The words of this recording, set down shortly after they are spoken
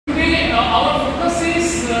our focus is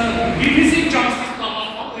revisit Chomsky's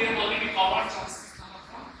normal form. We have already covered Chomsky's normal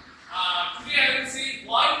form. Today I will say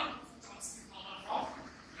why Chomsky's normal form.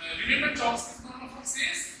 Remember Chomsky's normal form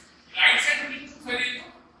says right side will be two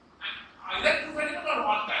variable and either two variable or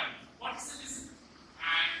one time. What is the reason?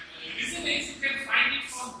 And reason is you can find it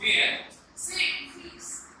from there. Say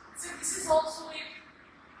this is also a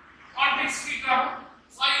context free grammar.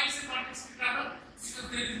 Why is it context free grammar? Because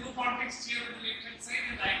there is no context here on the left hand side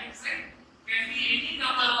and right hand side. Can be any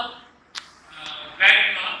number of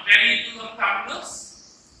variables or terminals.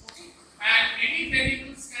 Okay? And any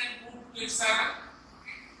variables can go to epsilon.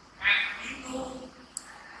 Okay? And you know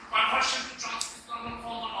conversion to Chomsky normal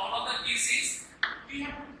form on all other cases. We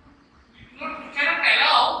cannot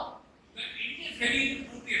allow that any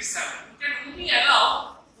variable go to epsilon. You can only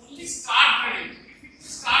allow only start variable. If it is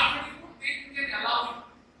start variable, then you can allow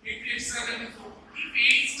it every epsilon is open. If A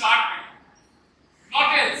is start variable, not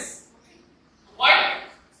else. Okay. Why?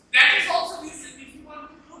 That is also reason if you want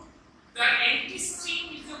to put the empty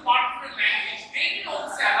string is a part of the language, then you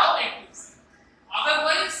also allow empty string.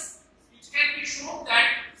 Otherwise, it can be shown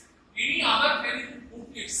that any other variable go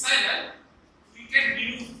to epsilon, we can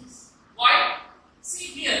remove this. Why? See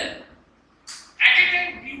here, at a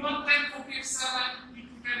time B1 can go to epsilon, B2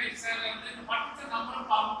 can epsilon, then what is the number of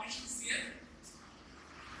permutations here?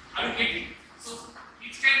 Are you getting? So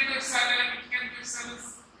it can be epsilon, it can be epsilon,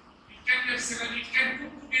 it can be epsilon, it can go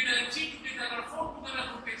together, 3 together, or 4 together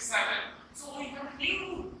go to epsilon. So we have a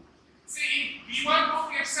new, say if B1 go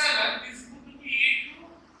to epsilon, this is going to be A2,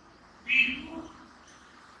 B2,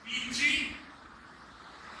 B3,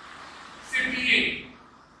 say BA.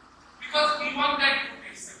 Because B1 can go to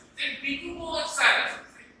epsilon. Then B2 go epsilon.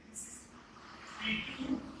 This is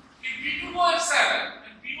B2. If B2 go epsilon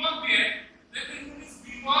and B1 there, then the root is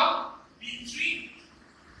B1, B3,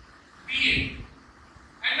 BA.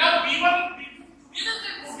 And now B1 and B2 together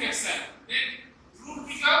can go to epsilon. Then root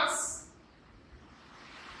becomes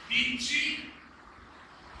B3,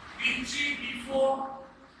 B4.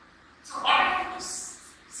 So what I want to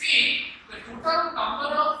say, the total number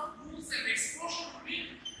of roots and explosion will be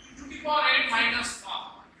to the power n minus 1.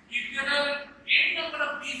 If there are n number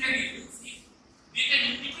of b variables, if they can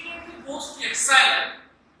independently go to epsilon,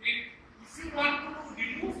 then if you want to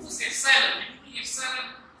remove this epsilon, removing epsilon,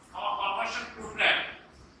 our conversion program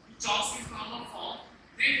to Chomsky's normal form,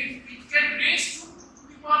 then it can raise to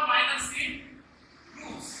the power minus n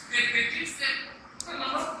roots. That is that the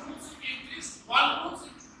number of roots will be increased, one root to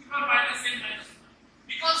the power minus n minus 1.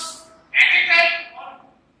 Because at a time or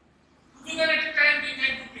together at a time they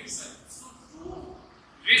can do epsilon. So to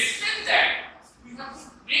restrict that, we have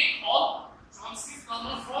to make all Chomsky's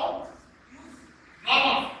normal form to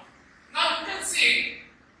normal form. Now you can say,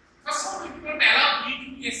 first of all, we do not allow B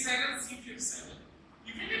to be epsilon, C to epsilon.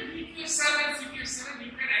 Even if B to epsilon, C to epsilon,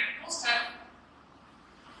 you can at most have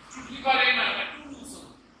 2 to the power n minus 2 roots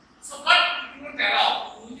only. So, but we do not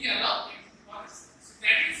allow, we only allow A to the power epsilon. So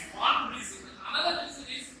that is one reason. Another reason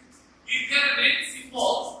is, if there are range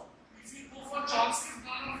symbols, if you go for Chomsky's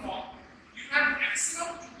normal form, you have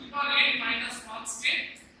maximum to the power n minus 1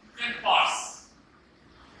 step you can pass.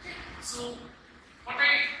 Okay. So, what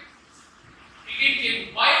I again tell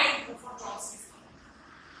you, why you go for Chomsky's normal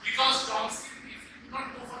form? Because Chomsky, if you do not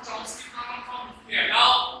go for Chomsky's normal form, if we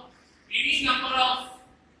allow any number of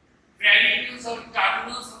variables or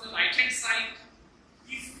terminals on the right hand side,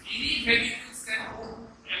 if any variables can go,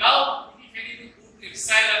 allow any variable go to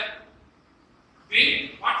epsilon, then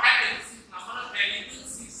what happens if number of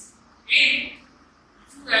variables is n,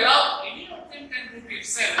 if you allow any of them can go to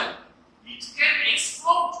epsilon, it can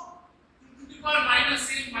explode to the power minus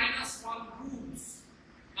n minus 1 roots.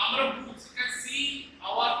 Number of roots, you can see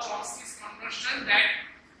our Chomsky's conversion that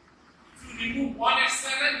if you remove one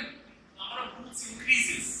epsilon, number of roots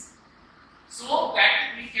increases. So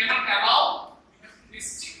that we cannot allow, we have to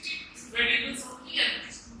restrict it to variables only, and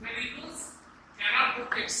these two variables cannot go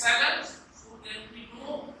to epsilon. So there will be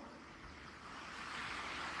no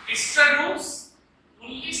extra roots,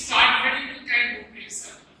 only start variable can go to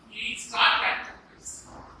epsilon. If A start, that can go to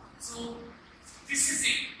epsilon. So this is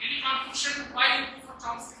it. Any confusion why you go for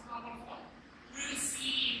Chomsky's normal form? We will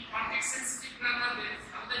see in context sensitive grammar there is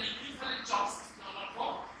another equivalent Chomsky's normal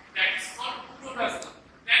form that is called pseudo-Russell.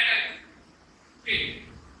 That I will okay.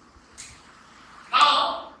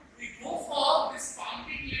 Now we go for this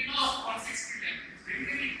pumping lemma of context free language. Very,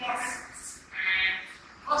 very important. And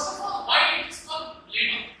first of all, why it is called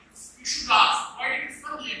lemma? You should ask.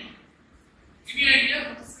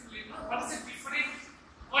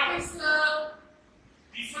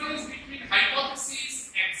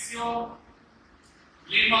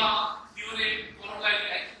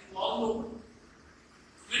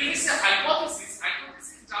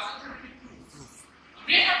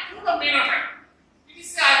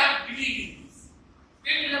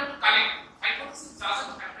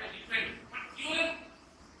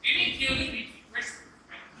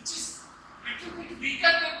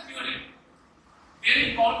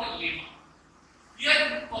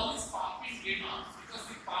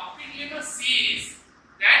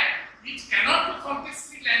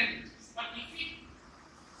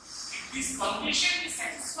 this condition is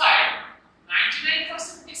satisfied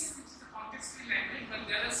 99% cases it is the context-free language, but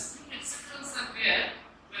there are still exceptions are there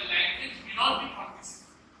where language may not be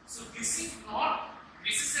context-free. So this is not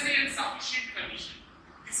necessary and sufficient condition.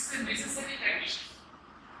 This is a necessary condition.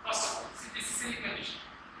 First of all, it's a necessary condition.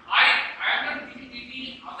 I am not giving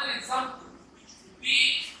any other example which would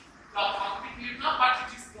be the pumping lemma,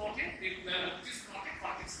 but it is not a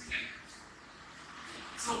context-free language.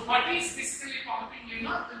 So what is basically pumping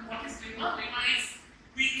lemma? Then what is lemma? Lemma is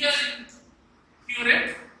weaker in theorem,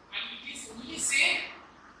 and it is only say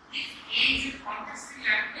if A is a context-free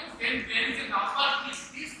language, then there is a number P.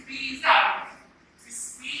 This P is the arbitrary.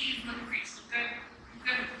 This P is not fixed.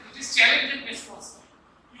 It is challenge and response.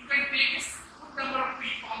 You can take a good number of P,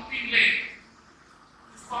 pumping length.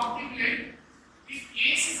 This pumping length, if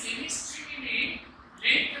S is any string in A,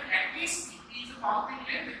 length at least P is a pumping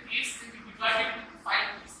length, then S can be divided into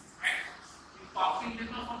 5 pieces. Right? In pumping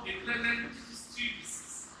lemma for regular language, it is 3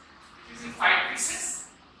 pieces. It is in 5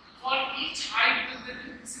 pieces. For each I because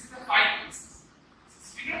then this is the 5 pieces.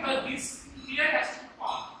 Remember this here has to be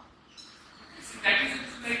pumped. So that is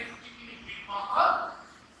like putting in a big marker,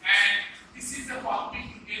 and this is the pumping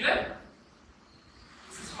together.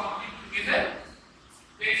 This is pumping together.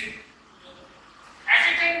 Then at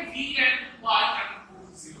a time V and Y can go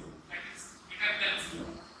to 0. That is greater than 0.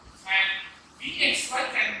 And Vxy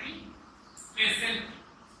can be less than P.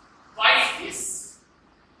 Why this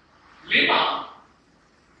lemma?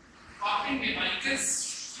 Pumping lemma, you can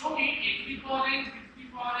show me a to the power n, b to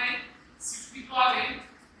the power n, c to the power n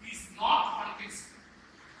is not context.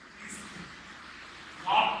 Is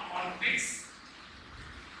not context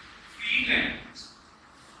free language.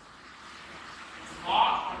 It's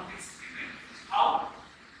not context free language. How?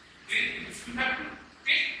 Then if you have to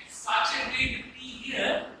take such a way the P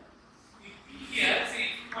here, say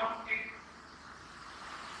if you want to take,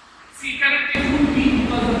 see, you cannot take P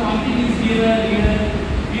because the pumping is here.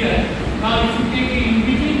 Now if you take it in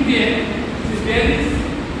between there, so there is,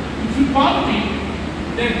 if you pump it,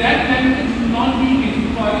 then that language will not be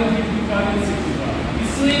equivalent,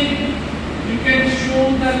 This way you can show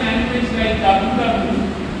the language like WW,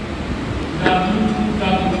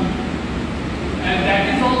 and that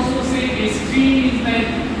is also say a string is like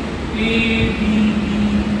A, B,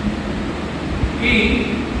 A,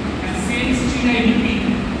 and same string I repeat,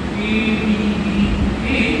 A, B,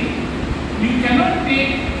 A. You cannot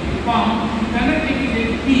take pump, you cannot take it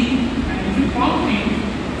as P, and if you pump it,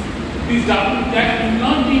 this W, that will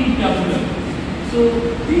not be W. So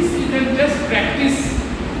this you can just practice.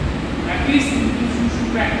 At least you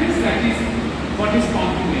should practice. That is what is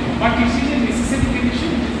pumping lemma. But it is a necessary condition.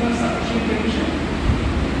 It is not sufficient condition.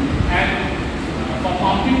 And for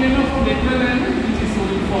pumping lemma for regular language, which is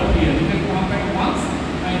only for here, you can pump at once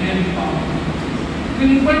and then you pump. Then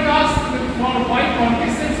you might ask for why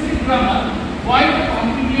context-sensitive grammar. Why the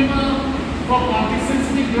pumping lemma for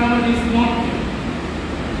context-sensitive grammar is not here?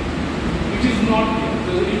 It is not here.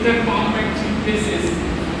 So you can pump at 3 places.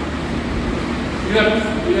 You have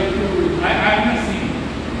to. I have not seen.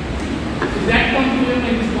 So that pumping lemma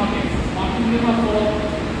is not exist. Pumping lemma for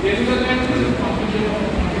regular language and pumping lemma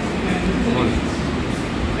for context-sensitive language.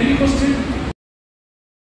 Any question?